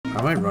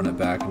I might run it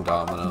back in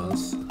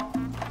dominoes.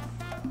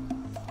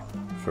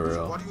 For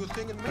real. Alright,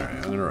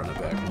 I'm gonna run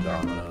it back in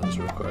dominoes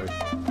real quick.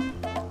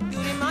 You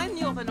remind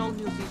me of an old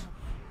musician.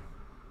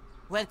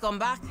 Welcome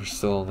back. We're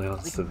still only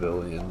on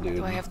civilian, dude.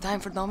 Do I have time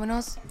for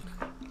dominoes?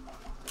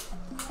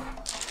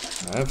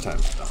 I have time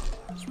for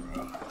dominoes,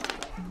 bro.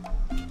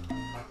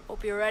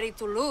 Hope you're ready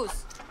to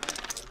lose.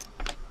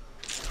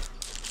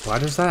 Why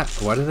does that?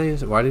 Why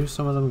do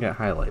some of them get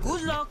highlighted?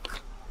 Good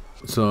luck.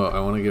 So I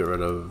want to get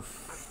rid of.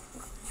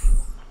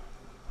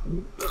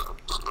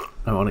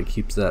 I want to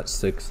keep that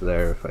 6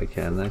 there if I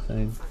can. I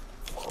think.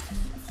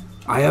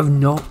 I have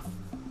no.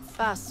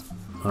 Pass.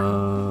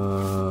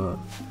 No!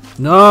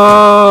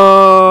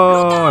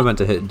 I meant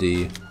to hit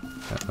D.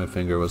 My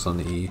finger was on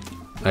the E.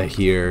 I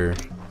hear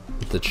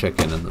the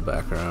chicken in the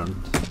background.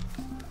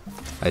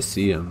 I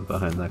see him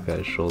behind that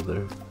guy's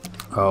shoulder.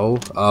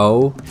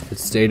 Oh, it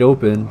stayed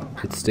open.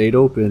 It stayed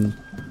open.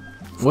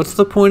 What's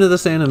the point of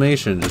this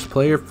animation? Just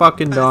play your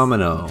fucking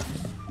domino.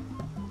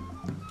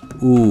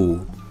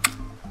 Ooh.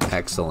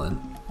 Excellent.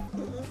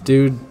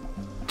 Dude,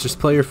 just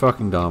play your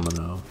fucking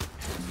domino.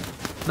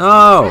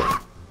 No!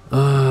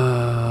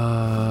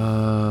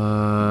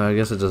 I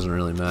guess it doesn't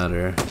really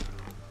matter.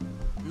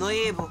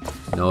 Nuevo.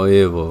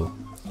 Nuevo.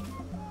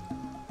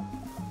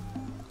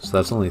 So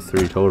that's only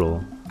 3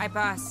 total. I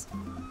pass.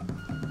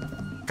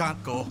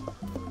 Can't go.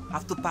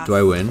 Have to pass. Do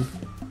I win?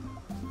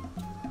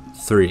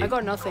 3. I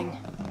got nothing.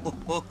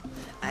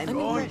 I'm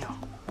bored.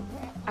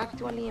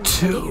 Actually, I'm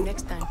 2. you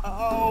next time.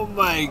 Oh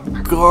my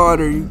god,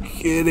 are you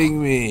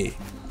kidding me?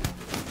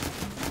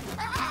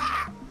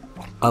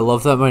 I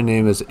love that my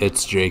name is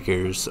It's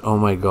Jakers. Oh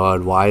my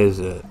god, why is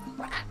it?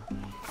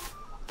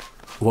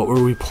 What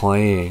were we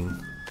playing?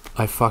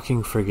 I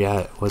fucking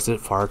forget. Was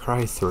it Far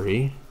Cry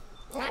 3?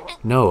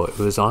 No, it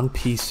was on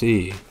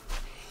PC.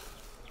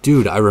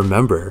 Dude, I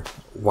remember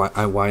why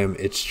I'm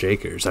It's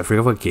Jakers. I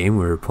forget what game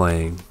we were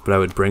playing, but I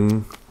would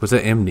bring... Was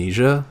it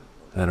Amnesia?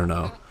 I don't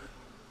know.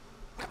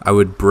 I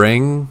would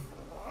bring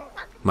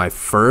my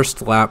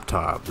first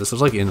laptop, this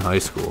was like in high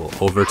school,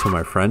 over to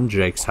my friend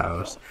Jake's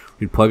house.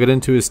 We'd plug it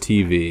into his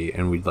TV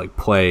and we'd like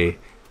play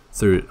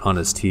through on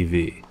his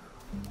TV.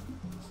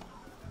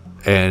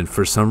 And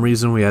for some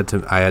reason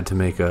I had to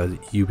make a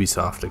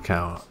Ubisoft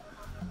account.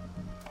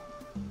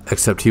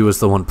 Except he was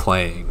the one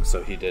playing,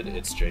 so he did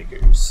It's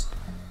Jakers.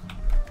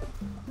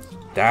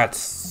 That's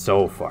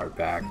so far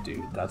back,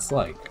 dude. That's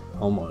like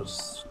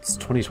almost, it's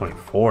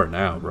 2024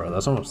 now, bro.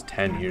 That's almost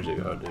 10 years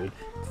ago, dude.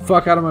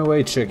 Fuck out of my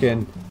way,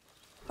 chicken.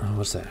 Oh,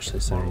 what's that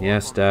actually saying?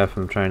 Yes, Steph,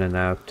 I'm trying to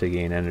nap to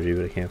gain energy,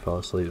 but I can't fall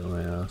asleep in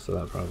my house, so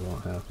that probably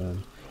won't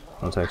happen.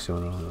 I'll text you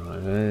when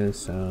I'm it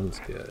sounds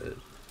good.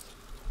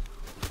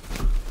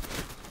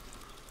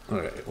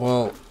 Okay,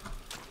 well,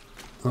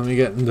 let me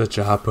get in the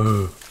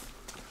chopper.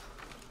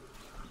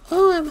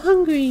 Oh, I'm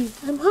hungry.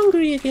 I'm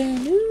hungry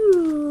again.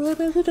 Ooh, I'm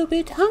a little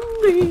bit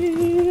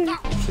hungry.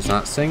 She's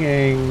not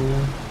singing.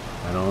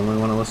 I don't only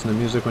want to listen to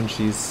music when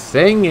she's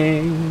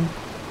singing.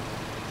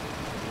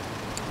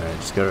 Alright,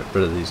 just get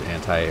rid of these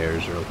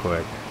anti-airs real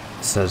quick.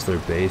 It says their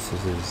base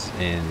is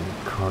in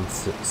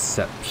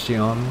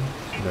Concepcion.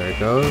 There it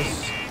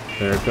goes.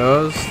 There it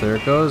goes. There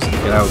it goes.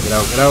 Get out, get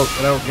out, get out,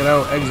 get out, get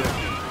out. Exit.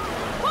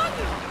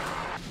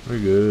 We're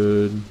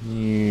good.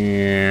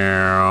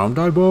 Yeah,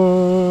 die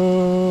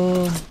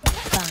bomb.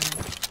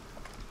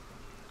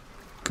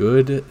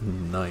 Good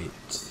night.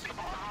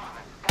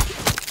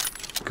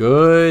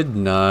 Good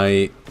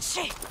night.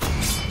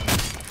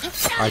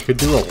 I could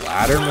do a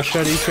ladder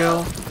machete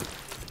kill?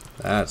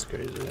 That's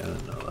crazy. I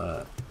didn't know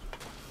that.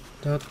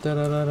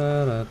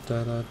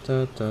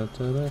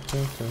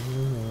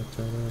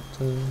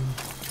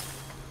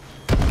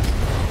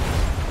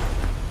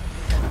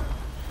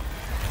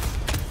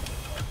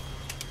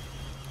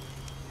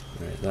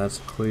 Alright, that's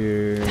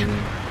clear.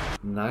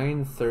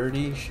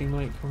 9:30 she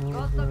might come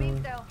over.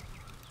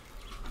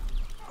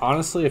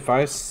 Honestly, if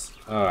I'd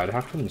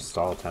have to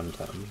install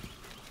Temtem.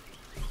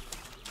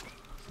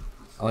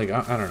 Like,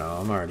 I don't know,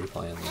 I'm already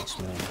playing this,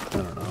 man. I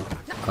don't know.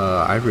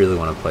 I really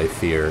want to play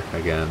Fear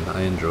again.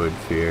 I enjoyed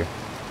Fear.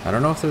 I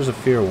don't know if there's a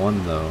Fear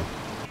 1, though.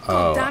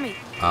 Oh,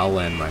 I'll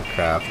land my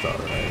craft,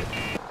 alright.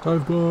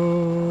 Dive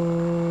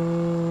bomb!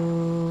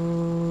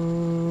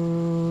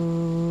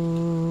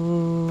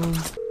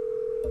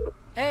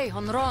 Hey,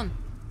 Honron.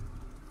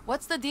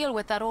 What's the deal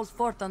with that old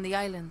fort on the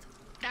island?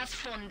 That's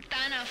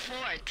Fontana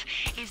Fort.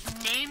 It's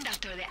named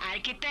after the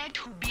architect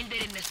who built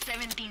it in the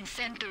 17th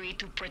century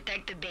to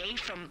protect the bay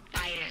from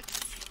pirates.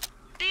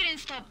 Didn't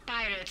stop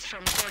pirates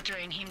from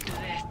torturing him to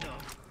death, though.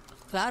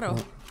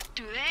 Claro.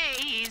 Today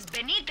is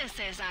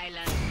Benitez's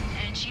island,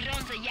 and she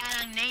runs the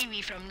Yaran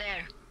Navy from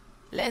there.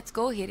 Let's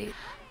go hit it.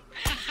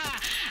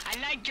 I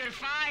like your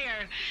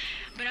fire,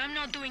 but I'm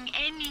not doing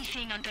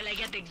anything until I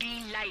get the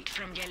green light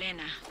from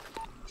Yelena.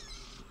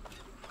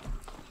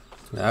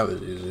 That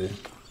was easy.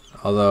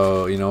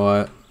 Although, you know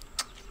what?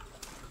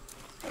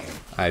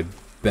 I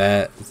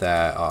bet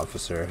that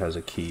officer has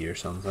a key or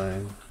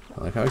something.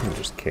 I like how I can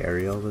just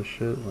carry all this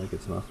shit like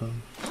it's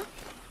nothing.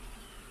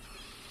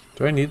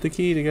 Do I need the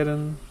key to get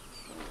in?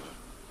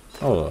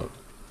 Hold up.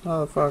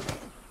 How the fuck?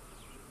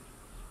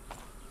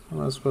 How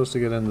am I supposed to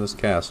get in this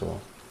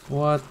castle?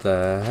 What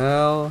the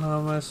hell? How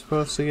am I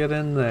supposed to get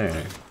in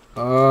there?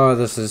 Oh,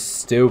 this is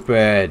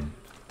stupid.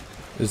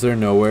 Is there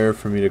nowhere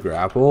for me to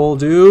grapple,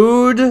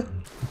 dude?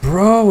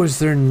 Bro, is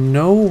there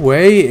no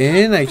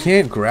way in? I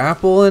can't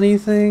grapple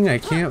anything? I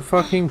can't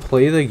fucking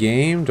play the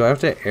game? Do I have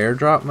to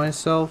airdrop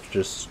myself?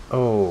 Just,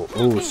 oh,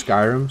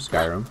 Skyrim.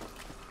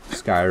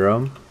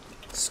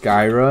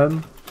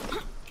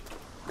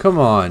 Come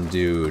on,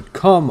 dude.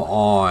 Come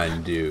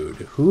on, dude.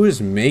 Who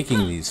is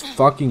making these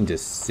fucking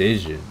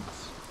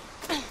decisions?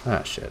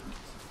 Ah, shit.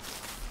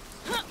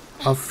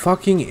 A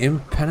fucking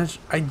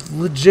impenetrable... I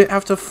legit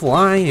have to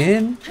fly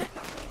in?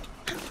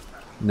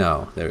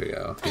 No, there we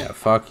go. Yeah,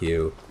 fuck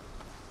you.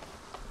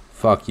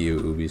 Fuck you,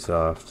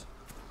 Ubisoft.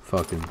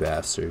 Fucking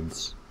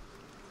bastards.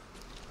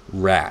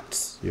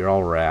 Rats. You're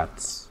all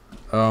rats.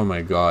 Oh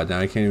my god, now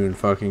I can't even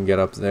fucking get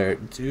up there.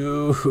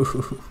 Dude,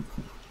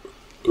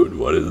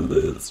 what is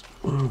this?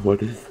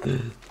 What is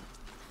this?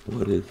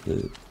 What is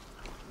this?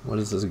 What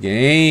is this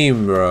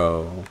game,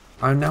 bro?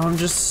 Now I'm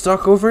just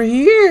stuck over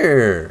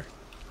here.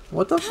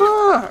 What the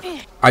fuck?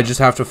 I just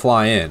have to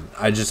fly in.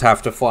 I just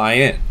have to fly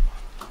in.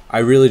 I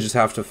really just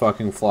have to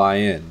fucking fly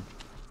in.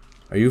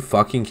 Are you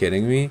fucking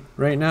kidding me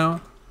right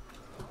now?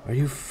 Are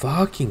you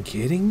fucking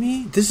kidding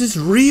me? This is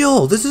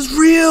real. This is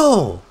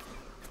real.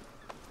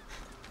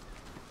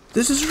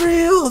 This is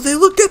real. They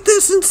looked at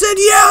this and said,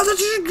 yeah,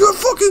 that's a good,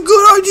 fucking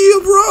good idea,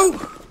 bro.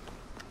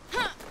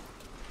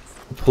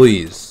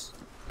 Please.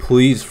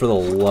 Please, for the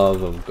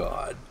love of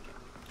God.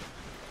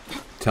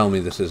 Tell me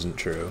this isn't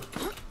true.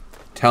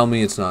 Tell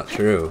me it's not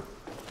true.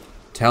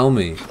 Tell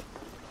me.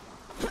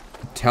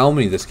 Tell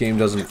me this game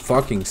doesn't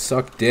fucking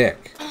suck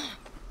dick.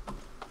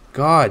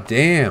 God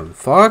damn.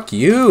 Fuck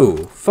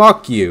you.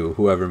 Fuck you,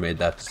 whoever made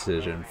that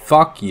decision.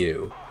 Fuck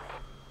you.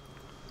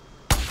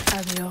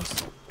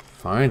 Adios.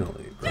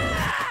 Finally, bro.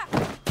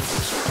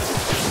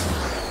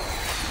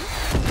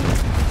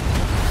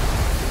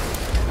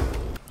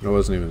 It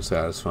wasn't even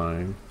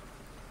satisfying.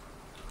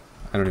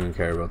 I don't even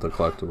care about the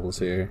collectibles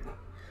here.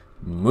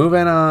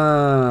 Moving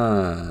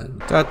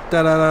on. Alright,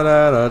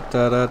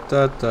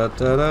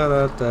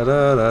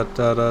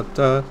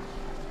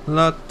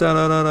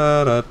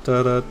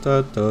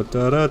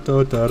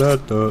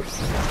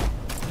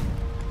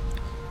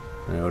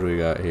 what do we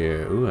got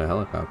here? Ooh, a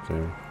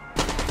helicopter.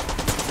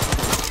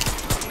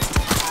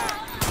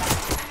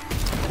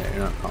 Yeah,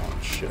 you're not calling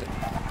shit.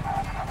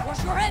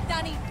 Wash your head,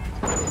 Dani.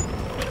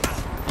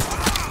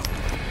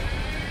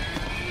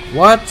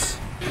 What?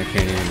 I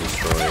can't even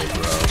destroy it,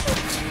 bro.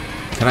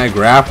 Can I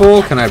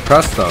grapple? Can I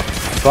press the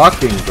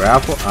fucking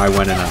grapple? I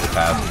went in as a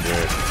passenger.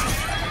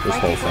 This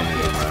whole thing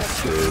is a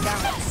mess, dude.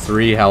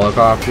 3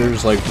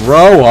 helicopters? Like,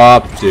 grow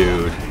up,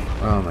 dude.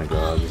 Oh my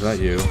god, is that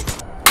you?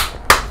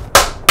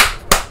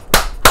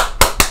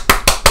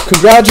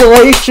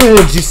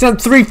 Congratulations! You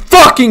sent 3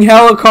 fucking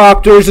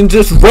helicopters and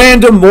just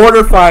random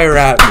mortar fire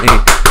at me.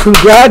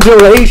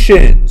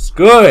 Congratulations!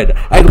 Good.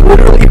 I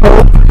literally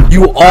hope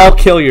you all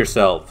kill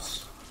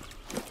yourselves.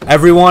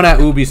 Everyone at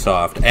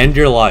Ubisoft, end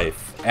your life.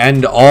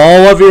 End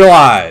all of your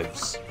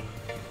lives.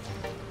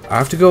 I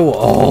have to go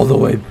all the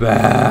way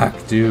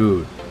back,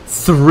 dude.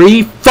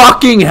 3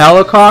 fucking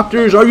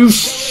helicopters? Are you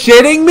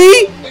shitting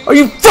me? Are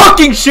you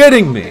fucking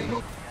shitting me?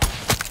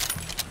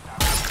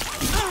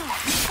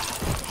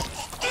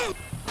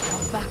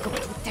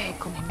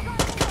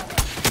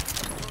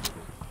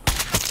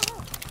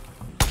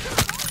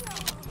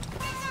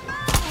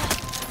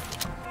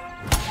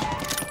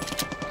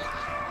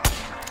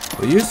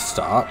 Will you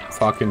stop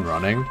fucking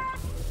running?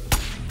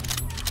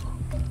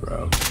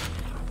 Bro.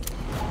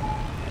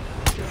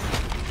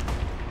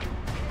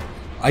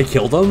 I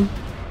killed him?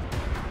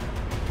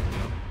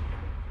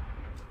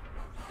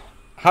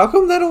 How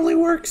come that only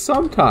works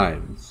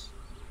sometimes?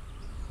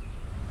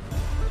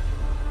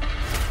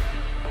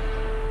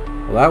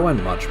 Well, that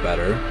went much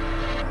better.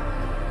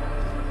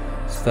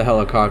 It's the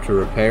helicopter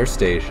repair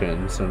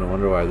station, so no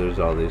wonder why there's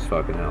all these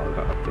fucking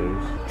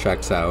helicopters.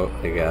 Checks out,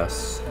 I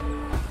guess.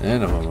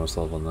 And I'm almost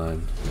level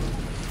 9.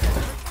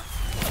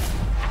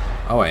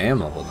 Oh, I am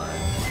level 9.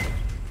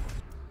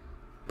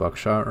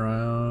 Buckshot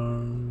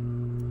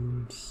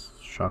rounds.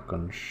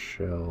 Shotgun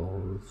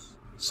shells.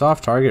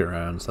 Soft target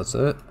rounds, that's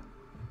it.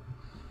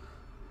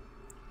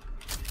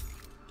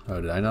 Oh,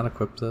 did I not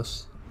equip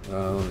this?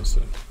 Let me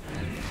see.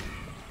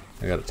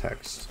 I got a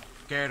text.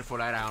 Careful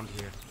around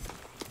here.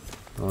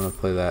 I want to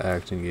play that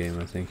acting game.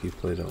 I think you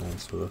played it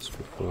once with us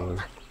before.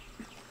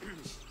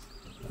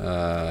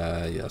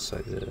 Yes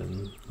I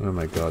did. Oh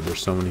my god,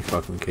 there's so many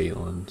fucking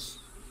Caitlins.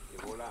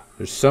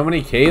 There's so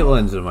many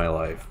Caitlins in my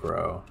life,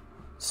 bro.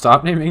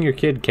 Stop naming your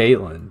kid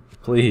Caitlin,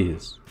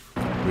 please.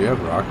 Do we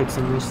have rockets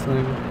in this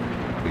thing?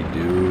 We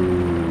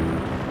do.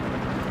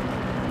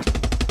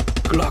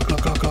 Glock,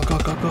 glock, glock, glock,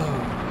 glock, glock,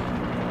 glock.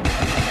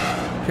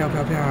 Pow,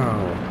 pow, pow.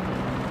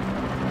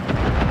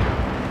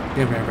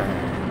 Bam, bam,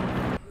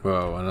 bam.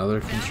 Whoa,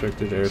 another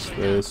constricted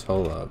airspace.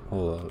 Hold up,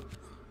 hold up.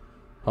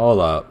 Hold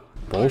up.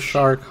 Bull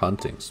shark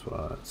hunting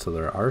spot. So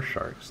there are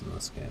sharks in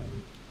this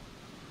game.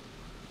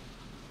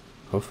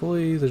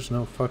 Hopefully there's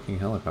no fucking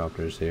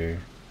helicopters here.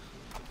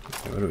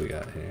 Okay, what do we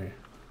got here?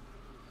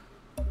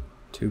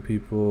 2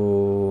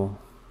 people.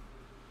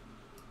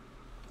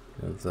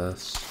 We have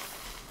this.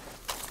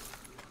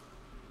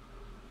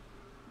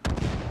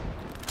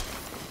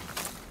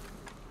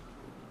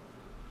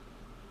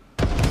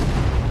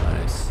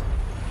 Nice.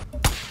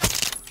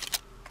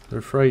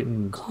 They're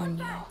frightened.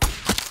 Coño.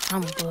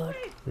 I'm good.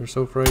 They're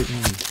so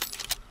frightened.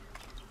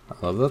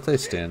 I love that they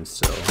stand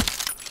still.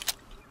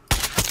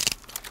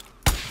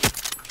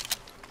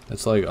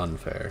 It's like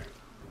unfair.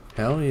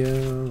 Hell yeah,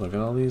 look at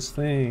all these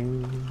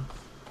things.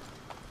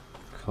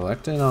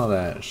 Collecting all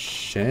that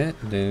shit,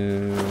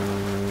 dude.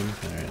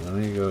 Alright, let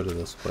me go to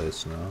this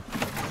place now.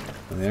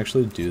 Let me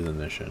actually do the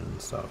mission and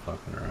stop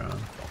fucking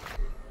around.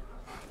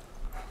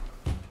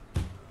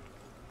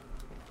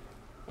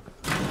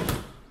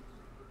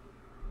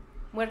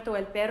 Muerto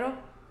el perro,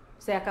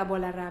 se acabó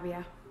la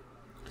rabia.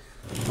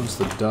 Once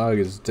the dog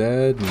is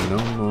dead,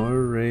 no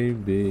more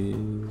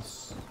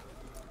rabies.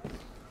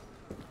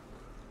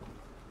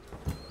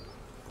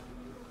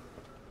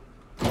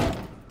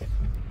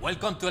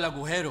 Welcome to El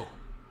Agujero.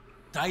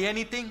 Try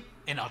anything,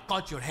 and I'll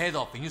cut your head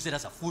off and use it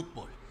as a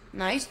football.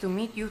 Nice to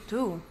meet you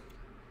too.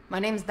 My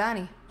name's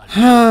Dani.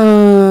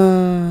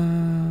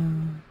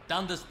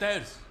 Down the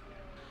stairs.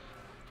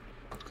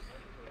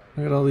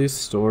 Look at all these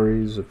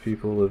stories of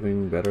people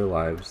living better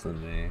lives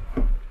than me.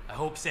 I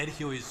hope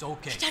Sergio is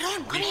okay.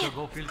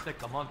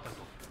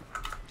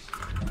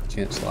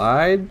 Can't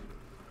slide?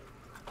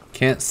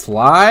 Can't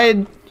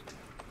slide?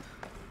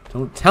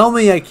 Don't tell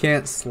me I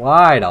can't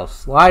slide. I'll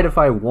slide if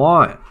I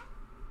want.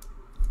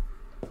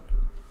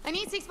 I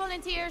need 6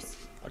 volunteers.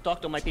 I'll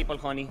talk to my people,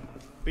 honey.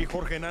 Big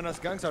Jorge Nana's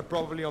gangs are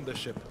probably on the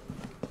ship.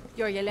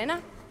 You're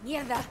Yelena?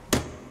 Mierda.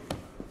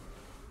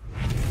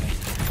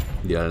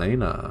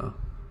 Yelena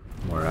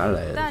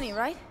Morales. Dani,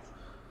 right?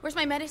 Where's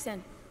my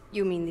medicine?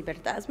 You mean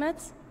Libertad's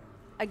meds?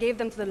 I gave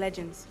them to the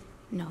legends.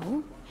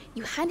 No.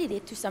 You handed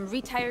it to some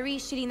retirees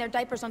shitting their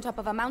diapers on top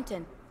of a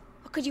mountain.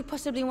 What could you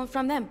possibly want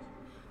from them?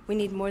 We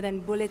need more than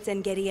bullets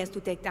and guerrillas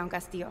to take down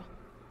Castillo.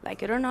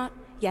 Like it or not,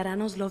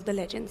 Yaranos love the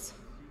legends.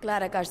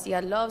 Clara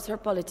Garcia loves her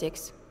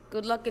politics.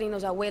 Good luck getting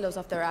those abuelos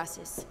off their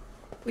asses.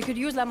 We could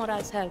use La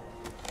Moral's help.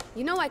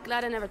 You know why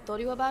Clara never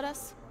told you about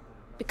us?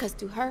 Because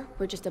to her,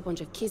 we're just a bunch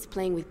of kids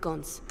playing with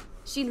guns.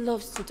 She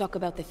loves to talk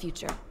about the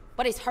future.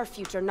 But it's her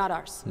future, not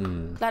ours.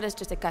 Clara's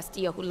just a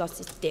Castillo who lost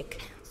his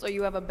dick. So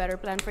you have a better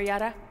plan for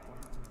Yara?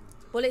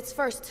 Bullets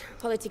first,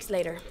 politics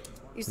later.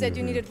 You said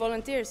you needed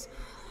volunteers.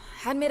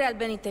 Admiral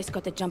Benitez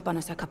got the jump on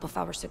us a couple of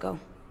hours ago.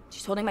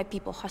 She's holding my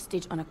people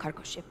hostage on a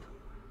cargo ship.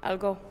 I'll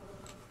go.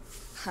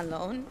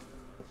 Alone?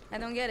 I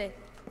don't get it.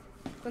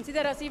 Consider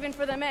us even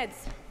for the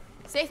meds.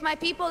 Save my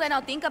people, then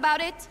I'll think about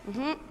it.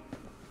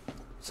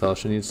 That's all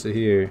she needs to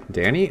hear.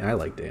 Dani? I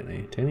like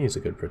Dani. Dani's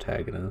a good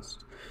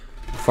protagonist.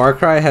 Far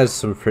Cry has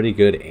some pretty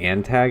good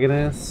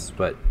antagonists,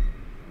 but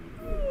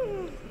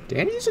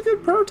Dani's a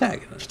good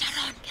protagonist.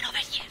 Get over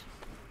here.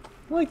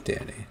 I like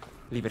Dani.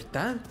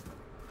 Libertad?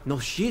 No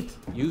shit.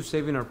 You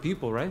saving our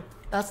people, right?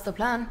 That's the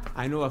plan.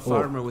 I know a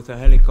farmer with a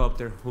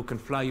helicopter who can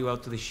fly you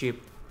out to the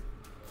ship.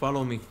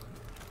 Follow me.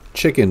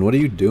 Chicken, what are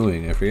you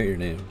doing? I forget your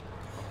name.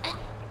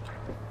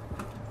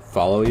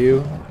 Follow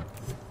you?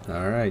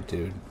 Alright,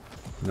 dude.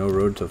 No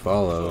road to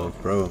follow.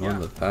 Bro, I'm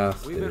on the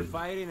path, We've been dude.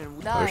 fighting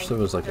and I wish there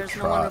was like a There's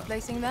no one trot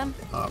replacing them?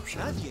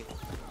 option.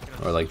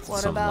 Or like What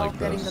something about like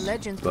getting this. the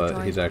legends to But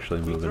join? he's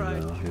actually moving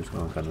now. He's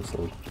going kind of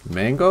slow.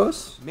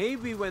 Mangoes?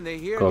 maybe when they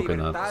hear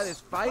Coconuts. Libertad is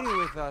fighting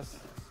with us,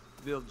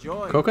 they'll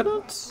join.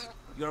 Coconuts?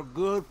 You're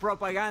good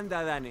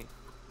propaganda, Dani.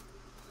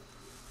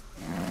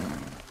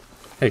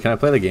 Hey, can I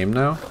play the game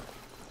now?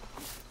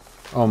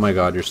 Oh my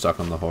god, you're stuck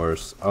on the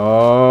horse.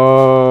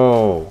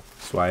 Oh!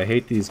 That's why I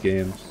hate these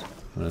games.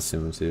 I'm gonna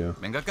assume it's you.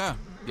 Venga acá.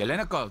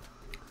 Yelena called.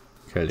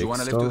 Do you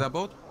want to lift to Calixto? that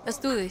boat? Let's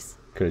do this.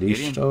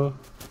 Calixto?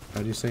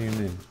 How do you say your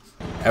name?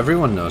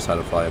 Everyone knows how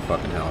to fly a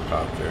fucking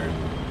helicopter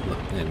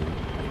in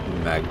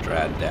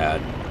Magdrad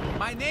Dad.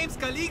 My name's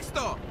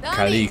Calixto.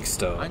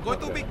 Calixto. I'm going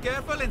to be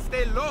careful and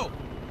stay low.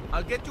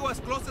 I'll get you as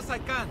close as I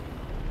can.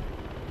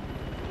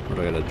 What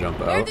do I gotta jump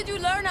Where out? did you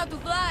learn how to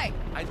fly?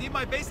 I did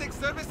my basic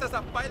service as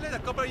a pilot a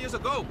couple of years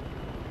ago.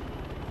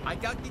 I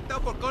got kicked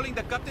out for calling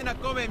the captain a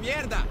come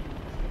mierda.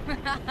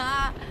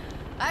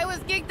 I was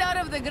kicked out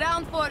of the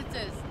ground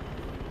forces.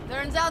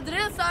 Turns out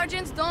drill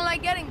sergeants don't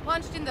like getting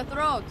punched in the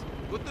throat.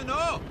 Good to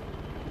know.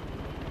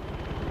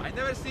 I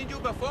never seen you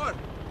before.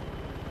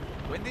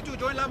 When did you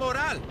join La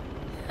Moral?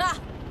 Ha!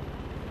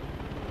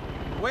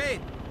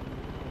 Wait.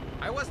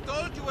 I was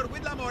told you were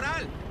with La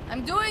Moral.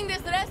 I'm doing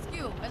this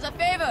rescue as a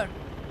favor.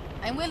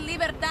 I'm with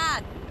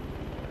Libertad.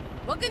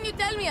 What can you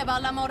tell me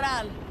about La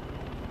Moral?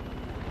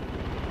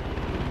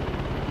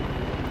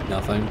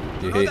 Nothing.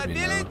 You You know hate that me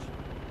village?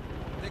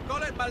 now. They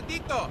call it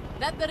Maldito.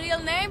 That the real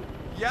name?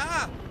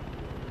 Yeah.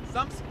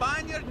 Some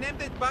Spaniard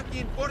named it back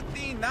in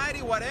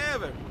 1490,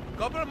 whatever.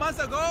 Couple months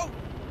ago,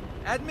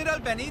 Admiral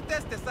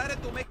Benitez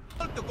decided to make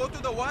to go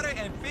to the water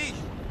and fish.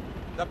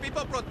 The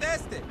people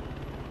protested.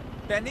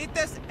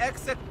 Benitez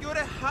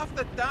executed half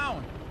the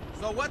town.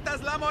 So what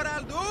does La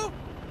Moral do?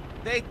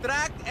 They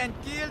tracked and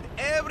killed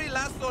every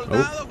last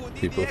soldado who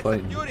did the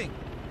executing.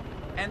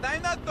 And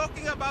I'm not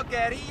talking about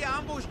guerrilla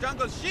ambush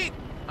jungle shit.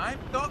 I'm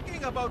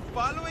talking about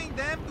following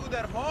them to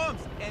their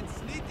homes and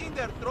slitting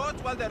their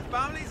throats while their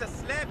families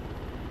asleep.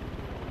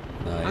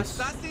 Nice.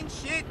 Assassin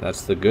shit.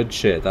 That's the good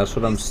shit. That's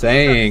what I'm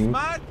saying.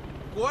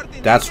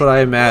 That's what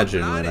I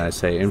imagine when I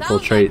say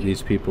infiltrate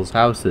these people's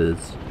houses.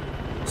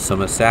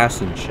 Some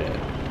assassin shit.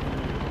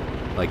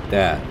 Like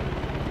that.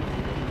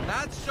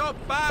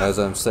 As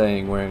I'm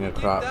saying, wearing a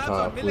crop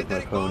top with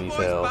my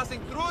ponytail.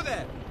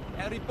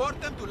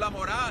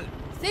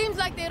 Seems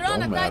like they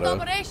run a tight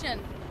operation.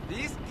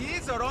 These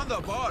kids are on the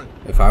ball.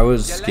 If I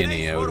was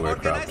skinny, I would wear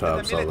crop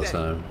tops all the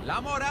time.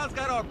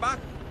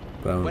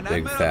 But I'm a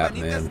big fat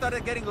man.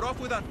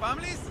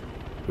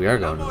 We are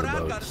going to the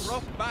boats.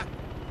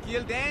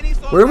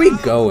 Where are we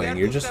going?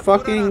 You're just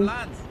fucking...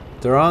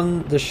 They're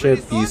on the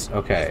ship east...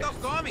 Okay.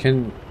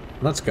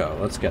 Let's go.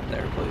 Let's get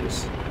there,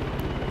 please.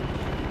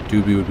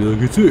 Doobie would be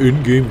like, it's an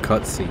in-game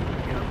cutscene.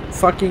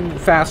 Fucking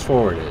fast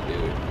forward it,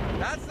 dude.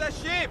 That's the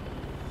ship.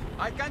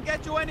 I can't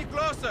get you any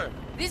closer.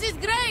 This is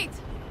great.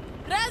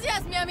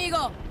 Gracias, mi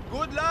amigo.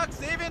 Good luck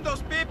saving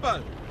those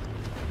people.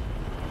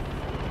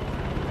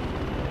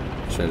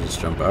 Should I just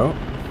jump out?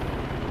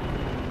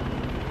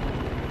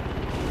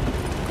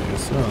 I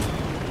guess so.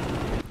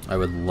 I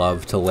would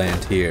love to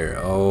land here.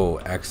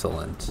 Oh,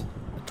 excellent.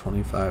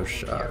 25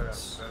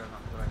 shots.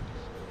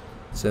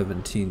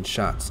 17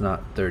 shots,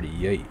 not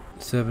 38.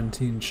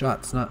 17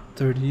 shots, not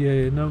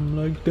 38. And I'm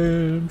like,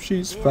 damn,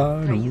 she's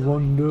fine. I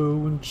wonder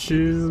when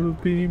she'll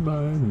be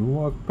mine.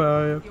 Walk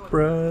by, I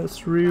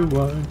press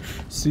rewind.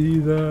 See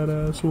that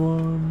ass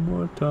one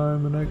more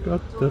time, and I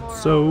got that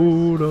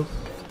soda.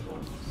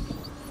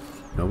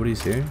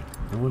 Nobody's here?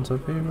 No one's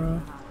up here,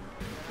 bro?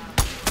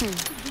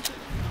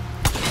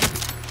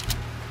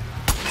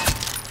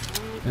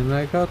 And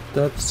I got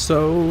that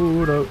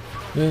soda.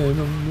 And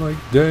I'm like,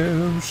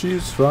 damn,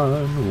 she's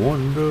fine.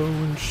 Wonder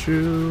when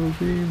she'll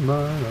be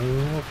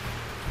mine.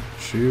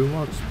 She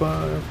walks by,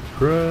 I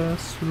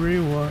press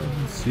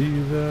rewind.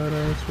 See that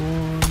ass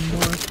one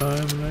more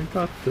time, and I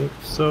got that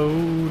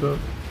soda.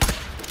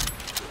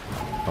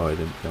 Oh, I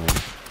didn't kill him.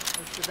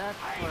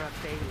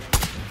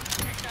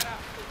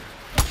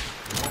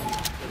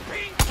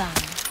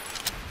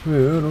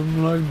 And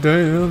I'm like,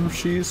 damn,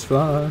 she's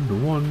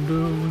fine.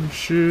 Wonder when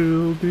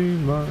she'll be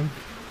mine.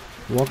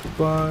 Walk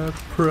by,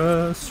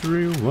 press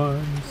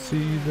rewind,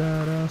 see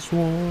that ass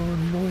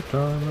one more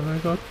time, and I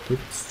got the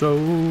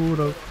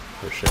soda.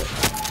 Oh shit.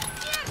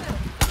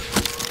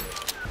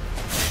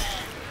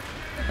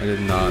 I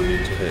did not mean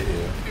to hit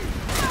you.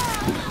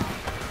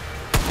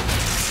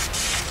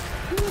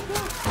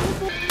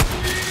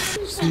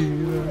 See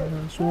that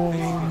ass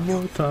one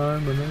more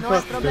time, and I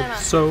got the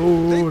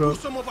soda.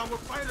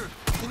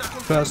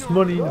 Fast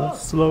money, not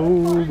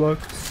slow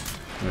bucks.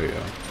 There you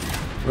go.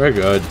 We're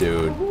good,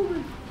 dude.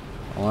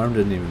 Alarm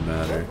didn't even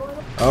matter.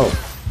 Oh.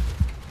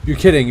 You're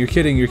kidding, you're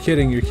kidding, you're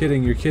kidding, you're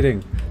kidding, you're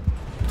kidding.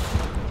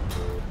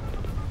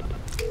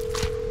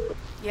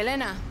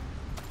 Yelena,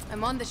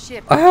 I'm on the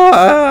ship.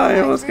 I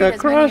almost got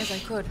crushed.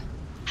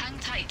 Hang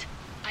tight.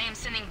 I am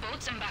sending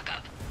boats and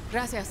backup.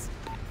 Gracias.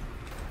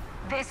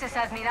 This is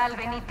Admiral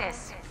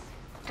Benitez.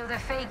 To the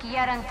fake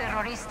Yaran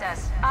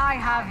terroristas, I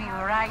have you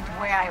right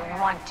where I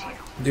want you.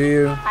 Do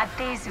you? At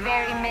this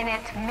very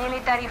minute,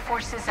 military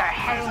forces are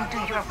heading to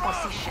your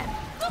position.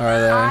 Are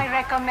they? I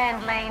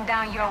recommend laying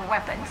down your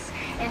weapons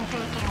and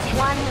taking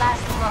one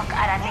last look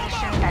at a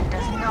nation that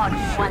does not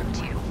want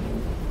you.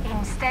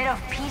 Instead of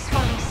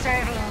peacefully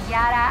serving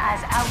Yara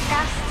as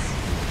outcasts,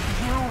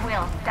 you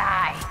will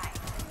die.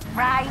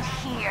 Right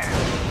here.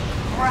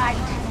 Right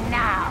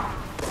now.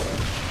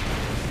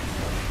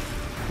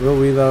 Will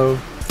we though?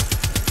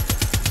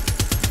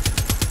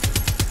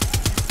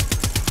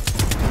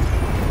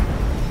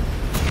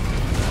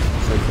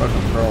 It's like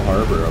fucking Pearl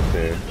Harbor up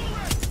there.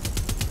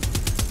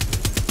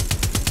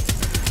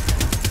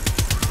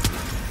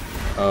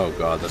 Oh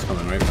god, that's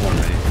coming right for me.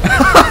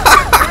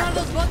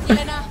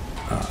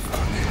 Oh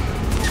fuck.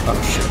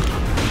 Oh shit.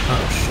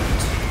 Oh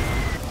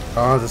shit.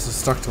 Oh, this is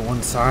stuck to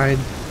one side.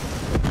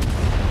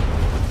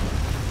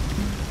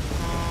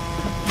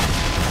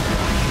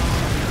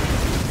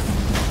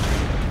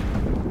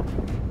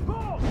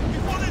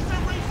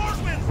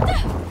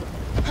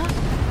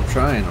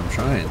 I'm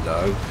trying,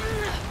 dog.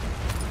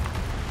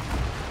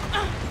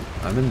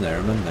 I'm in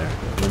there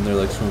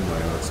like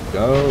swimwear. Let's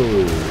go.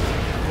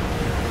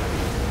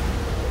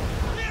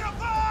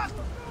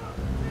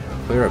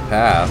 Clear a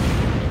path.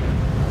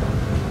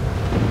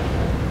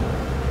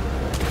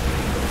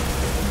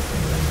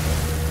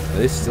 Are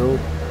they still...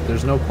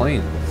 There's no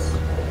planes.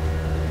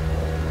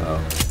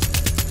 Oh.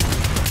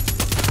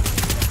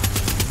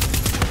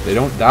 They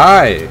don't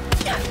die.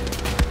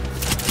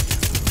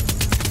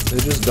 They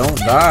just don't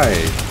die.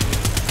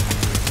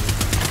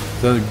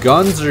 The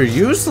guns are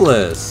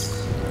useless.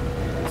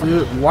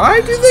 Dude,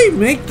 why do they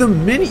make the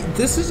mini?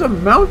 This is a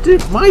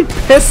mounted. My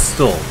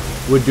pistol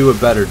would do a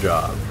better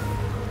job.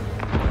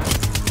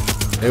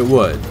 It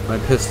would. My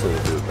pistol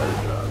would do a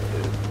better job,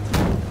 dude.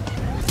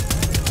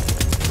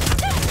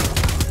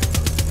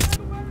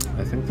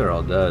 they're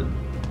all dead.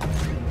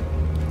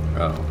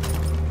 Oh.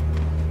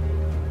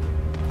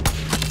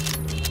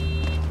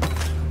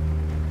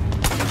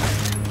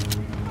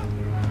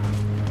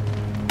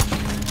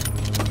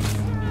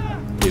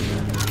 People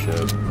in the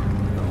ship.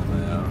 Oh,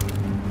 yeah.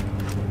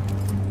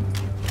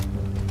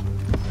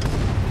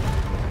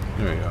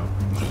 There we go.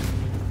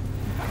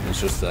 It's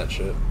just that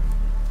shit.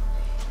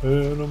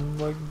 And I'm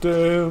like,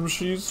 damn,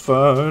 she's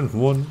fine.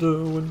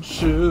 Wonder when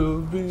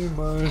she'll be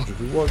mine.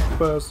 She walk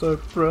past, I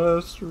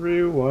press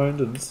rewind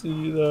and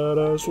see that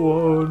ass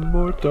one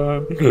more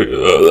time.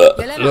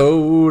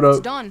 Load up.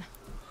 It's done.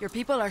 Your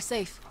people are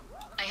safe.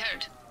 I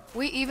heard.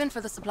 We even for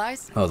the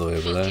supplies? All the way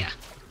over there. Yeah.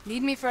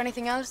 Need me for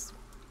anything else?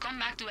 Come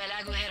back to El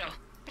Agujero.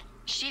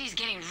 Shit is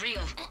getting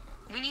real.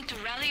 We need to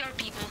rally our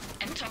people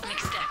and talk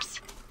next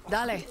steps.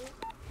 Dale.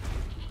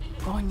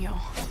 Coño.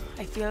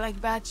 I feel like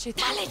bad shit.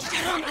 Dale,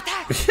 Chicharron,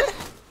 attack!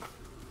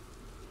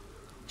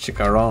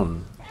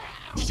 Chicharron.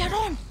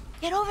 Chicharron,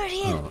 get over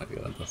here! Oh my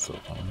god, that's so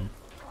fun.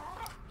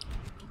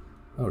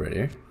 Oh, right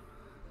here.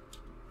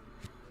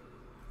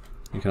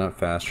 You cannot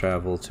fast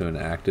travel to an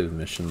active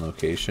mission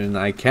location.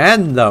 I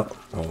can though!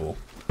 Oh.